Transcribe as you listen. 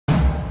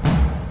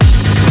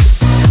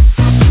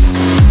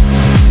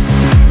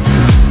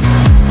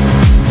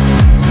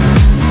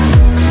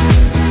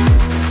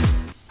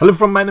Hello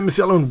everyone, my name is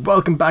Yellow and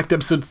welcome back to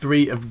episode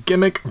 3 of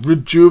Gimmick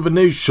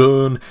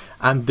Rejuvenation.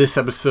 And this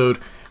episode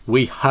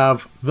we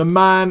have the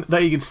man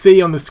that you can see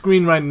on the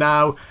screen right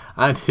now,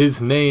 and his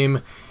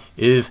name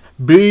is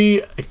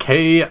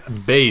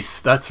BK Bass.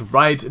 That's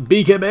right,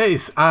 BK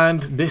Bass.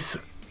 And this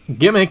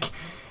gimmick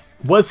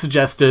was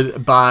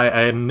suggested by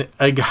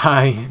a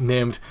guy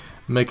named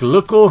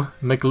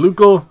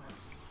McLuckle.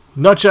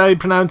 Not sure how you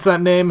pronounce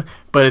that name,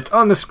 but it's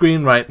on the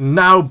screen right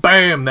now.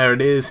 Bam, there it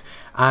is.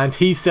 And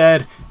he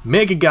said,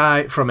 make a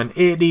guy from an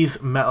 80s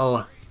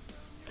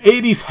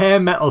hair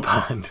metal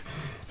band.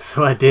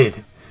 So I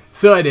did,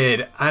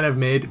 and I've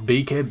made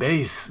BK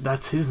Bass.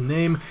 That's his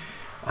name,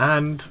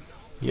 and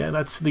yeah,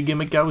 that's the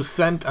gimmick I was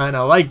sent, and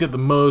I liked it the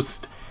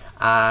most,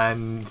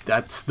 and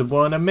that's the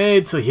one I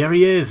made. So here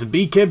he is.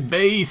 BK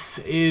Bass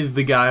is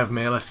the guy I've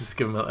made. Let's just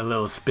give him a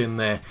little spin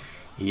there.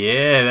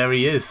 Yeah, there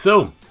he is.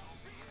 So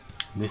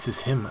this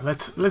is him.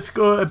 Let's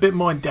go a bit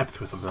more in depth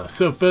with him though.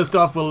 So first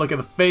off, we'll look at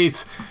the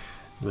face.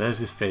 There's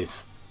his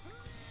face.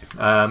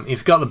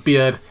 He's got the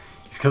beard.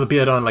 He's got the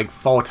beard on like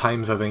 4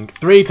 times, I think.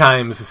 3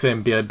 times the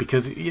same beard,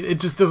 because it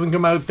just doesn't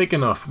come out thick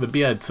enough, the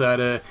beard. So I had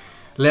to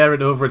layer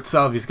it over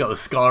itself. He's got the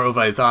scar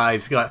over his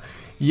eyes. He's got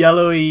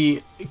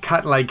yellowy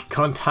cat-like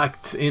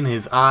contacts in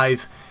his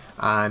eyes.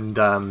 And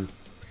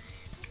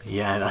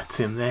yeah, that's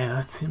him there.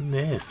 That's him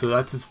there. So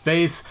that's his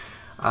face.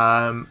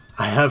 I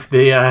have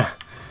the...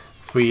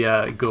 if we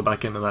go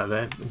back into that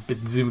there, a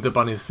bit zoomed up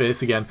on his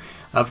face again.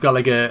 I've got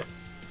like a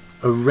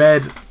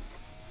red...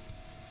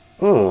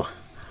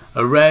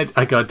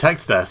 I got a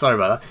text there, sorry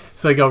about that.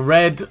 So I got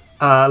red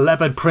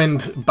leopard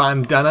print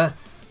bandana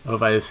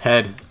over his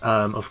head.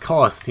 Of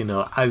course, you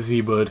know, as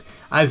he would.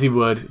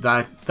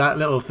 That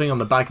little thing on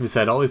the back of his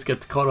head always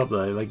gets caught up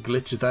there, like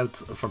glitches out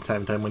from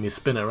time to time when you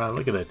spin it around.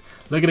 Look at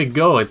it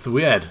go, it's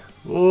weird.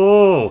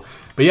 Oh,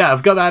 but yeah,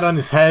 I've got that on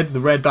his head, the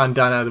red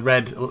bandana, the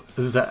red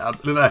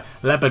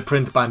leopard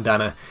print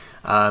bandana.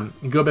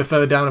 You go a bit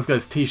further down, I've got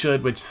his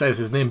t-shirt which says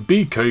his name,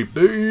 BK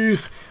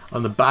Bass.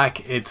 On the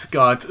back it's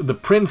got the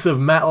Prince of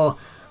Metal,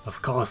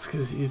 of course,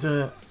 because he's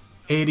a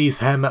 80s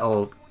hair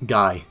metal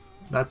guy.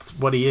 That's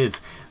what he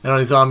is. And on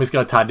his arm he's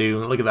got a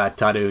tattoo. Look at that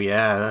tattoo.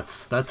 Yeah,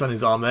 that's on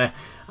his arm there.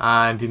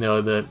 And you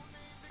know, the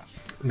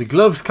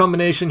gloves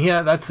combination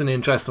here, that's an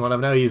interesting one. I've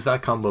never used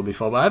that combo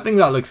before, but I think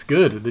that looks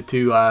good. The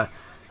two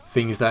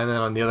things there, and then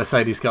on the other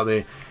side he's got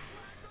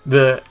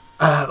the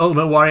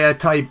Ultimate Warrior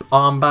type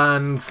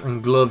armbands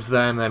and gloves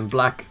there, and then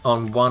black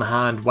on one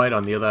hand, white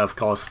on the other, of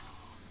course.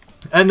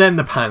 And then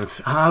the pants.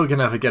 How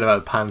can I forget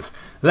about pants?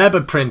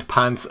 Leopard print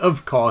pants,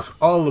 of course,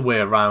 all the way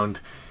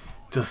around,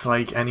 just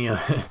like any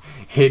other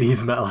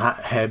 80s metal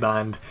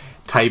hairband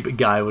type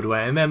guy would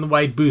wear. And then the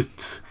white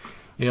boots,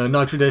 you know,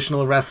 not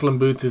traditional wrestling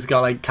boots. He's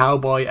got like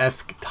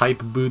cowboy-esque type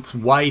boots,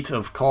 white,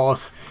 of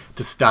course,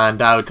 to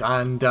stand out.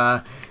 And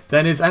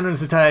then his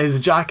entrance attire, his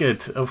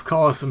jacket, of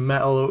course,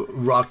 metal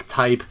rock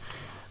type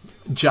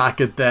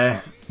jacket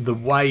there. The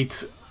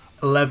white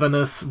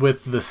leatherness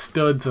with the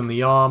studs on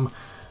the arm.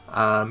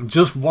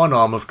 Just one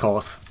arm, of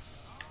course.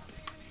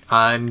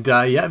 And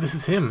yeah, this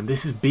is him.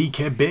 This is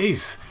BK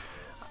Bass.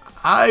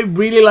 I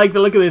really like the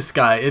look of this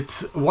guy.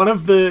 It's one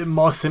of the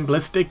more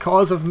simplistic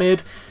cars I've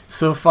made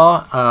so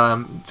far.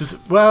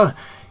 Well,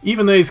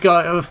 even though he's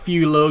got a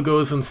few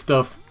logos and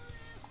stuff,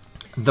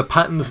 the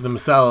patterns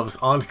themselves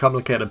aren't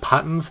complicated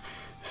patterns.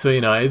 So,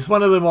 you know, it's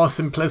one of the more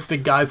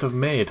simplistic guys I've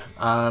made.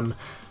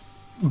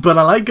 But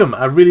I like him.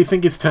 I really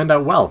think it's turned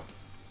out well.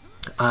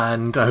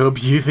 And I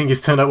hope you think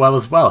it's turned out well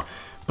as well.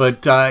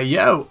 But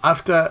yeah,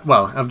 I've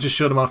just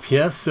showed him off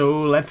here,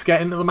 so let's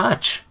get into the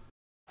match.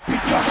 The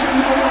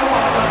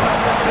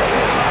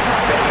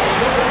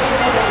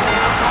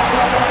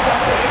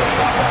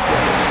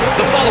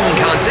following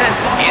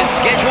contest is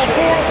scheduled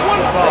for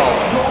one fall.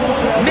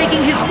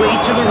 Making his way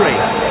to the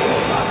ring,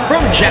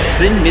 from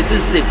Jackson,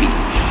 Mississippi,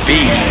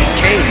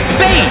 BK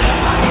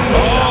Bass.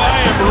 Oh, I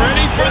am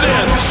ready for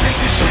this.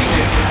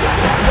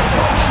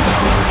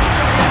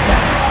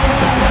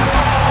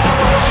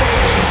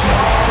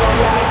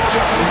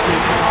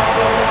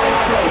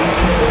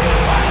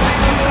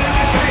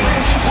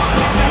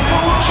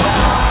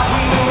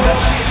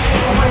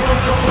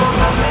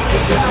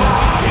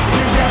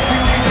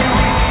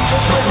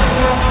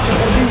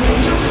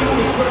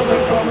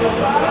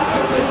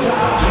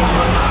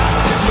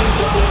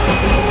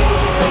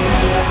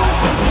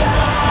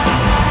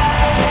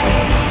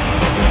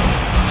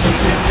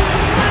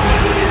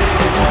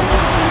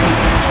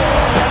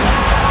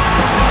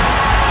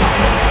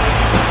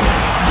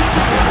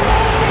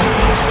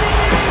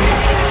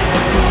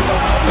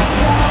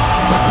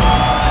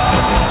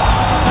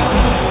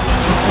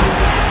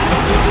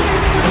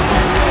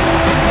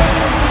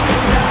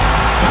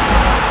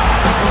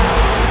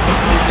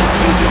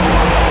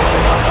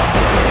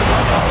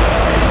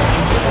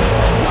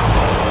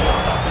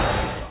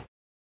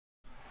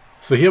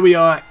 So here we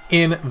are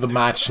in the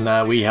match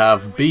now. We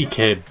have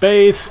BK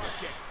Bass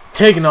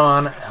taking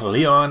on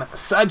Leon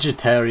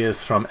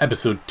Sagittarius from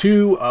episode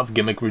 2 of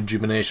Gimmick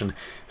Rejuvenation.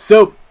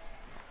 So,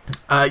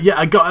 yeah,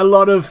 I got a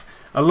lot of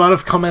A lot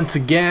of comments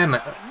again,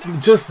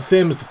 just the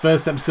same as the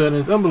first episode, and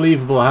it's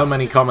unbelievable how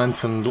many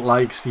comments and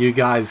likes you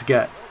guys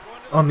get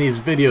on these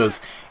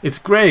videos. It's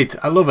great,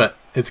 I love it.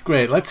 It's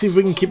great. Let's see if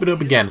we can keep it up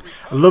again.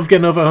 I love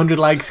getting over 100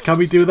 likes. Can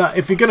we do that?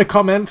 If you're going to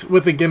comment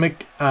with a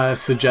gimmick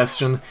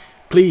suggestion,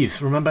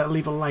 please remember to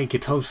leave a like.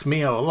 It helps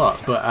me out a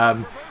lot.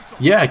 But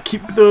yeah,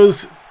 keep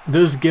those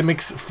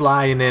gimmicks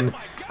flying in.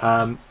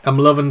 I'm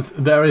loving.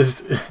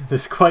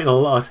 There's quite a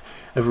lot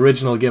of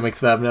original gimmicks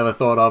that I've never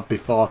thought of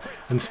before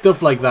and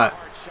stuff like that.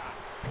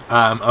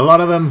 A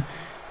lot of them,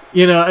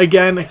 you know,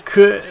 again,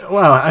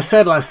 well, I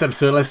said last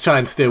episode, let's try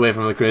and stay away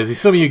from the crazy.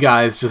 Some of you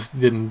guys just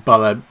didn't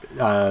bother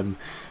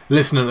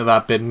listening to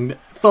that bit and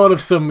thought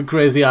of some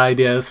crazy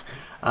ideas,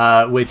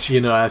 which, you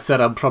know, I said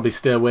I'll probably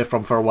stay away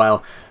from for a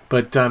while.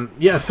 But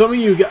yeah, some of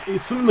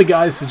the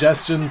guys'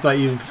 suggestions that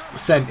you've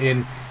sent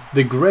in,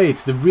 they're great.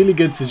 They're really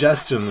good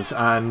suggestions,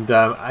 and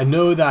I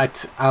know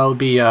that I'll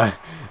be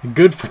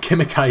good for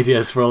gimmick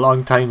ideas for a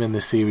long time in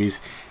this series,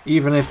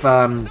 even if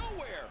I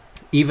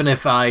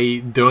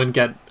don't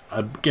get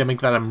a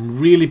gimmick that I'm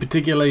really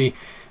particularly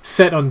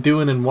set on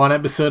doing in one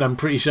episode. I'm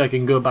pretty sure I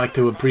can go back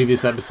to a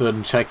previous episode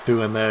and check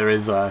through, and there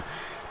is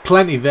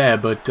plenty there.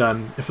 But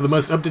for the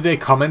most up-to-date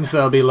comments that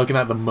I'll be looking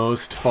at the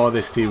most for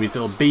this series,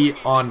 it'll be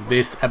on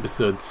this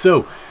episode.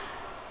 So,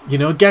 you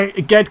know,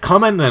 get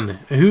commenting.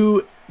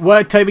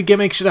 What type of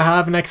gimmick should I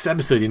have next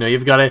episode? You know,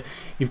 you've got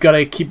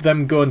to keep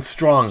them going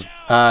strong.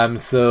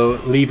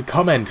 So leave a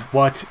comment.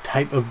 What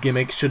type of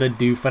gimmick should I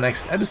do for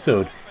next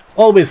episode?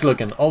 Always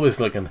looking, always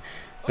looking.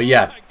 But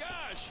yeah.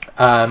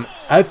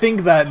 I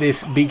think that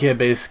this BK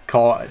base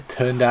car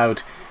turned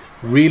out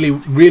really,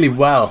 really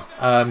well,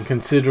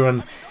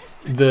 considering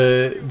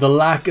the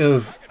lack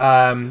of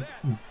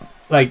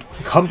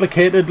like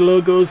complicated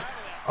logos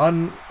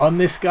on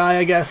this guy,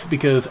 I guess,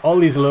 because all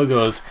these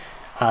logos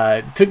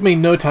took me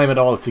no time at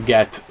all to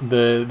get.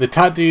 The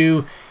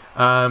tattoo,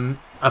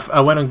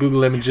 I went on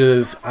Google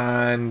Images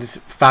and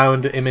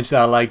found an image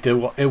that I liked.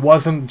 It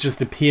wasn't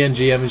just a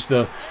PNG image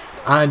though,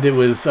 and it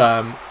was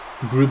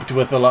grouped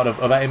with a lot of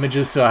other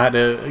images, so I had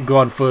to go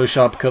on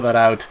Photoshop, cut that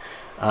out,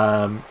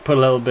 put a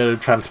little bit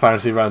of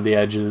transparency around the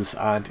edges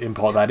and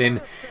import that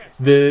in.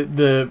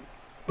 The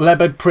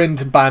leopard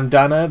print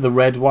bandana, the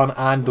red one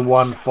and the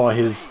one for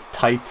his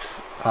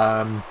tights,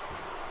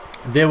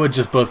 they were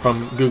just both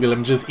from Google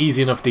Images,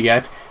 easy enough to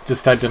get.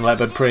 Just typed in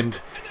leopard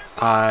print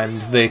and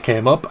they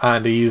came up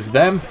and I used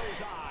them.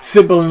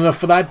 Simple enough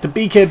for that. The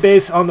BK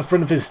base on the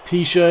front of his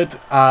t-shirt,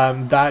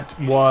 that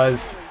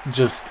was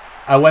just,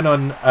 I went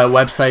on a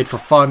website for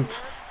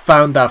fonts,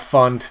 found that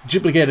font,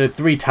 duplicated it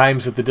 3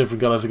 times with the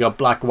different colours. I got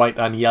black, white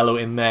and yellow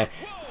in there,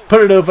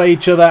 put it over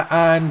each other,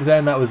 and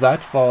then that was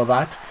that for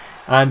that.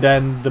 And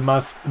then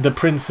the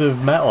Prince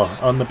of Metal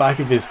on the back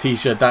of his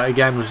t-shirt, that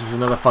again was just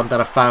another font that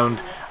I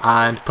found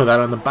and put that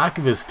on the back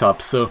of his top.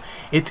 So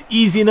it's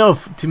easy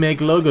enough to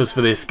make logos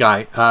for this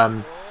guy.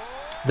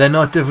 They're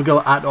not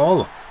difficult at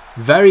all.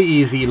 Very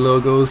easy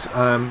logos,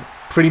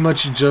 pretty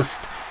much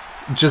just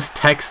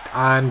text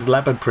and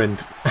leopard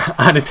print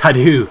and a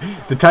tattoo.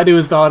 The tattoo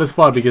is the hardest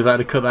part because I had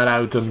to cut that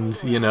out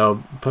and, you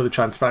know, put the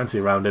transparency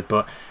around it.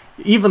 But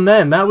even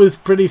then, that was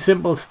pretty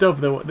simple stuff.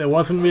 There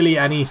wasn't really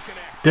any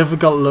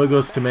difficult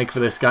logos to make for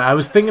this guy. I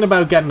was thinking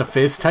about getting a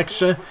face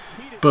texture,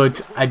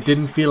 but I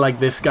didn't feel like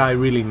this guy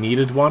really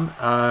needed one.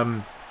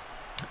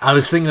 I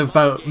was thinking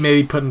about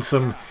maybe putting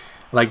some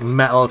like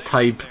metal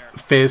type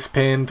face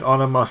paint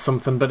on him or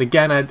something, but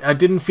again, I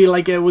didn't feel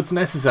like it was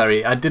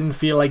necessary. I didn't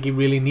feel like he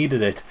really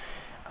needed it.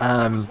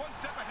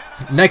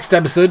 Next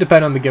episode,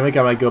 depending on the gimmick,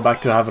 I might go back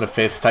to having a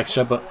face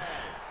texture, but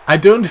I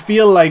don't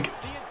feel like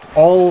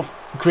all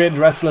created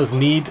wrestlers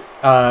need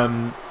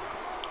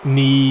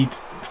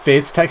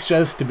face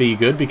textures to be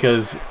good,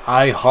 because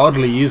I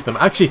hardly use them.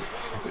 Actually,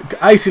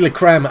 Icy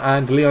Creme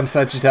and Leon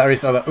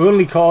Sagittarius are the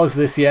only cars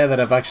this year that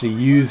I've actually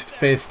used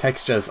face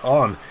textures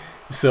on.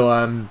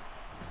 So,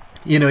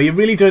 you know, you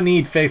really don't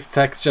need face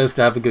textures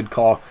to have a good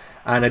car,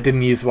 and I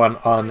didn't use one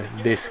on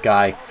this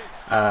guy.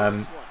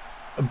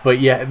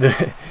 But yeah,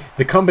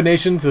 the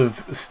combinations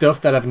of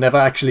stuff that I've never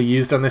actually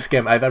used on this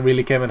game, that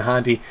really came in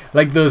handy.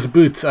 Like those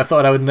boots, I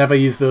thought I would never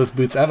use those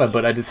boots ever,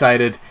 but I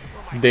decided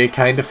they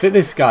kind of fit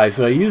this guy,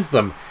 so I used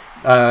them.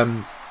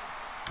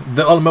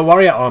 The Ultimate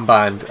Warrior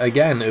armband,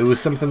 again, it was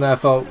something that I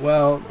thought,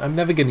 well, I'm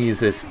never going to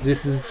use this.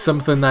 This is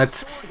something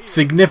that's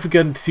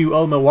significant to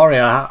Ultimate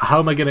Warrior. How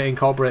am I going to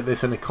incorporate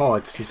this in a car?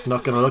 It's just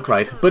not going to look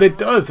right. But it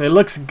does. It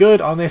looks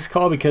good on this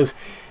car because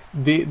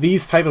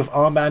these type of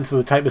armbands are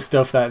the type of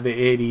stuff that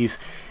the 80s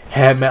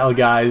hair metal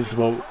guys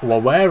were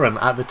wearing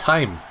at the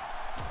time.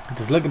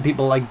 Just look at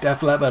people like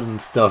Def Leppard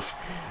and stuff.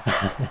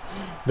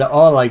 They're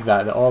all like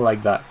that. They're all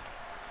like that.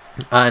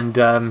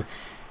 And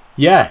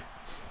yeah,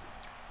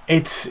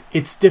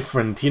 it's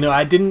different. You know,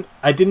 I didn't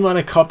want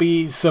to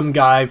copy some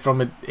guy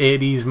from an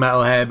 80s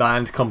metal hair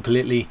band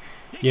completely.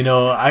 You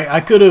know,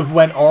 I could have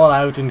went all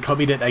out and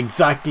copied it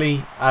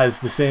exactly as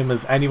the same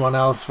as anyone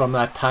else from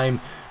that time.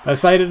 I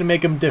decided to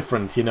make him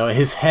different. You know,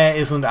 his hair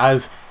isn't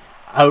as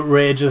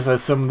outrageous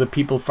as some of the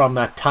people from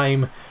that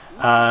time.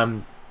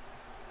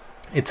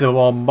 It's a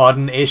more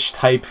modern-ish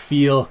type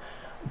feel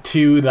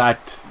to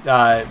that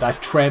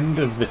that trend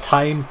of the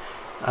time.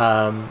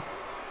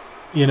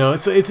 You know,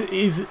 so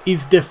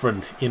he's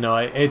different. You know,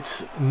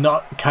 it's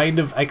not kind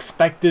of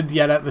expected,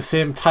 yet at the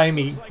same time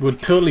he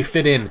would totally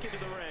fit in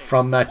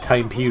from that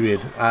time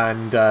period.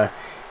 And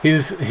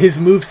his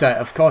moveset,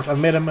 of course, I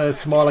made him a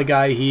smaller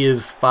guy. He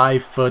is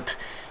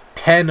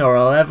 5'10" or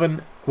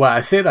 11. Well, I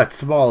say that's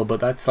small, but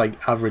that's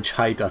like average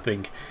height, I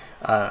think.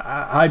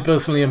 I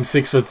personally am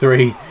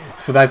 6'3",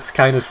 so that's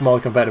kind of small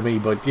compared to me.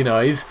 But you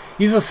know, he's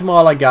a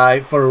smaller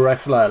guy for a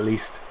wrestler at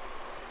least.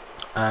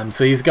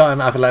 So he's got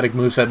an athletic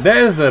moveset.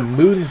 There's a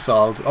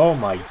moonsault. Oh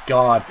my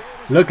god,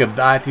 look at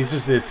that! He's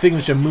just a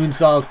signature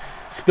moonsault,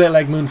 split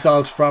leg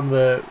moonsault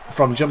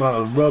from jumping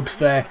on the ropes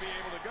there.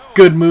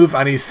 Good move,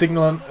 and he's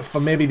signaling for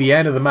maybe the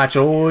end of the match.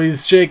 Oh,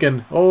 he's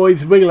shaking. Oh,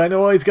 he's wiggling.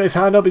 Oh, he's got his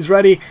hand up. He's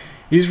ready.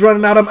 He's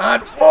running at him,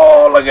 and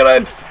oh, look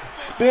at it!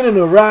 Spinning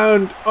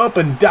around, up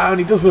and down.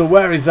 He doesn't know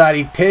where he's at.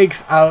 He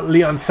takes out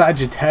Leon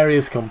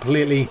Sagittarius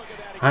completely,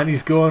 and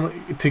he's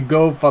going to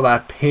go for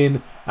that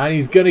pin. And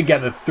he's going to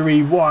get the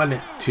 3, 1,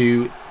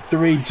 2,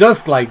 3,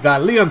 just like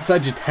that. Leon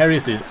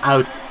Sagittarius is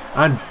out,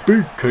 and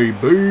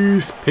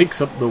BKB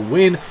picks up the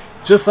win,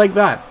 just like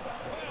that.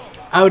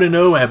 Out of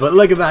nowhere, but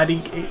look at that.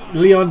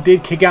 Leon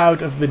did kick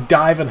out of the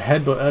dive and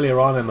headbutt earlier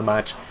on in the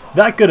match.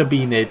 That could have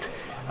been it.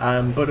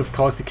 But of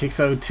course, he kicks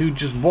out to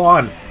just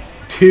 1,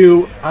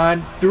 2,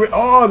 and 3.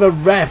 Oh, the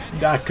ref.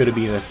 That could have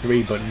been a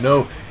 3, but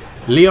no.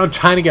 Leon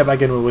trying to get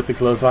back in with the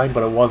clothesline,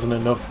 but it wasn't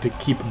enough to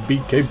keep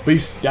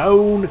BKB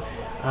down.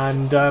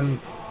 And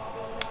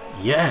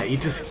yeah,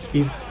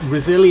 he's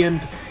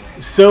resilient,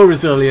 so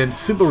resilient,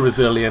 super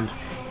resilient.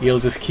 He'll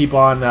just keep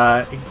on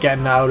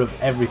getting out of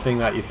everything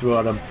that you throw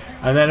at him.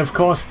 And then of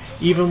course,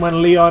 even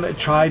when Leon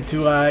tried to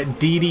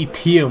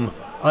DDT him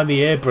on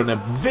the apron, a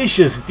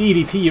vicious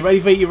DDT. You ready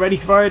for it? You ready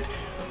for it?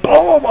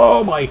 Boom!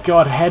 Oh my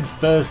god, head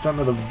first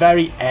onto the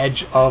very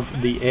edge of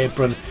the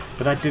apron.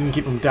 But that didn't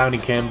keep him down. He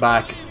came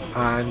back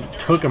and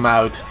took him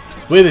out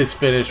with his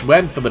finish,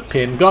 went for the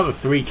pin, got the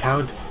 3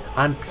 count,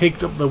 and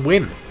picked up the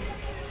win.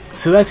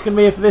 So that's going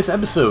to be it for this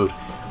episode.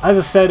 As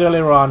I said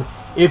earlier on,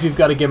 if you've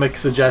got a gimmick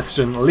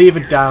suggestion, leave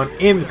it down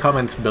in the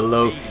comments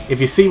below.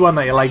 If you see one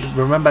that you like,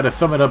 remember to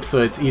thumb it up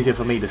so it's easier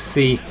for me to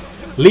see.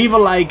 Leave a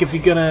like if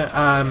you're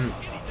gonna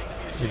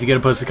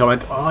post a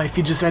comment. Oh, if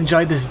you just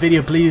enjoyed this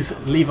video, please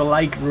leave a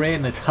like,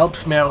 rating. It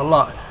helps me out a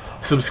lot.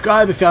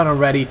 Subscribe if you aren't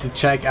already to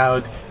check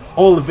out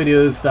all the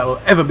videos that will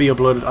ever be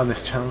uploaded on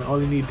this channel.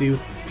 All you need to do,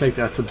 click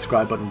that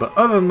subscribe button. But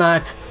other than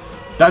that,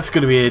 that's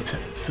going to be it,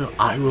 so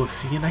I will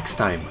see you next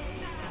time.